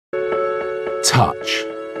touch,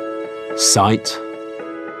 sight,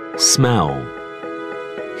 smell,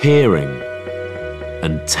 hearing,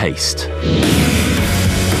 and taste.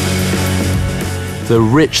 The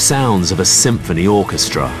rich sounds of a symphony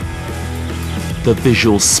orchestra, the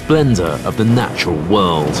visual splendor of the natural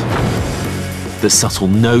world, the subtle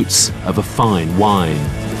notes of a fine wine.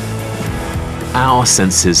 Our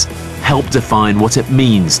senses help define what it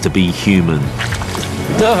means to be human.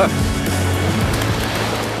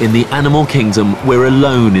 In the animal kingdom, we're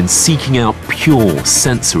alone in seeking out pure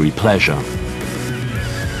sensory pleasure.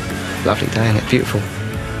 Lovely day, isn't it? Beautiful.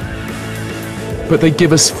 But they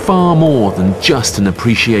give us far more than just an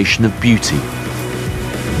appreciation of beauty.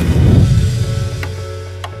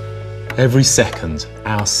 Every second,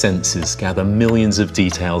 our senses gather millions of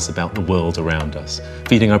details about the world around us,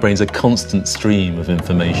 feeding our brains a constant stream of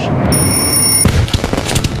information.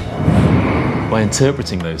 By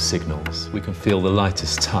interpreting those signals, we can feel the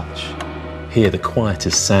lightest touch, hear the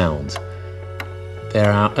quietest sound.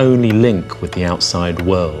 They're our only link with the outside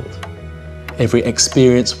world. Every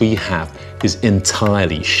experience we have is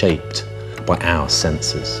entirely shaped by our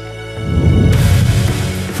senses.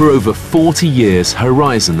 For over 40 years,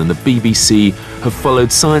 Horizon and the BBC have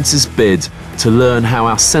followed science's bid to learn how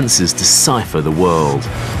our senses decipher the world.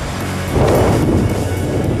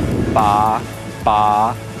 Ba,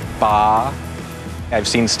 ba, ba. I've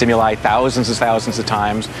seen stimuli thousands and thousands of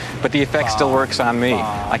times, but the effect still works on me.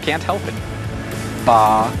 I can't help it.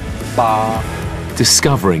 Ba, ba.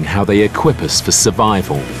 Discovering how they equip us for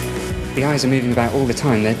survival. The eyes are moving about all the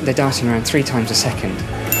time. They're darting around 3 times a second.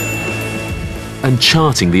 And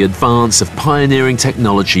charting the advance of pioneering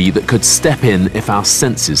technology that could step in if our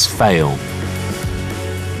senses fail.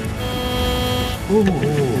 Ooh,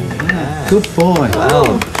 good boy.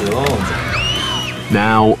 Well done.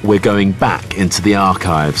 Now we're going back into the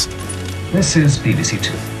archives. This is BBC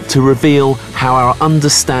Two. To reveal how our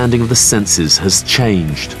understanding of the senses has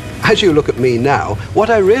changed. As you look at me now, what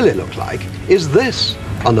I really look like is this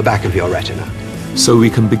on the back of your retina. So we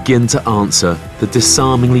can begin to answer the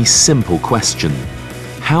disarmingly simple question: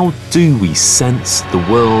 how do we sense the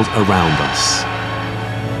world around us?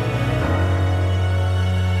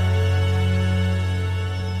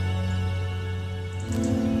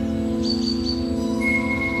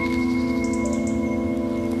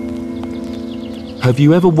 Have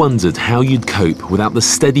you ever wondered how you'd cope without the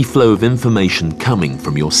steady flow of information coming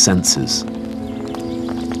from your senses?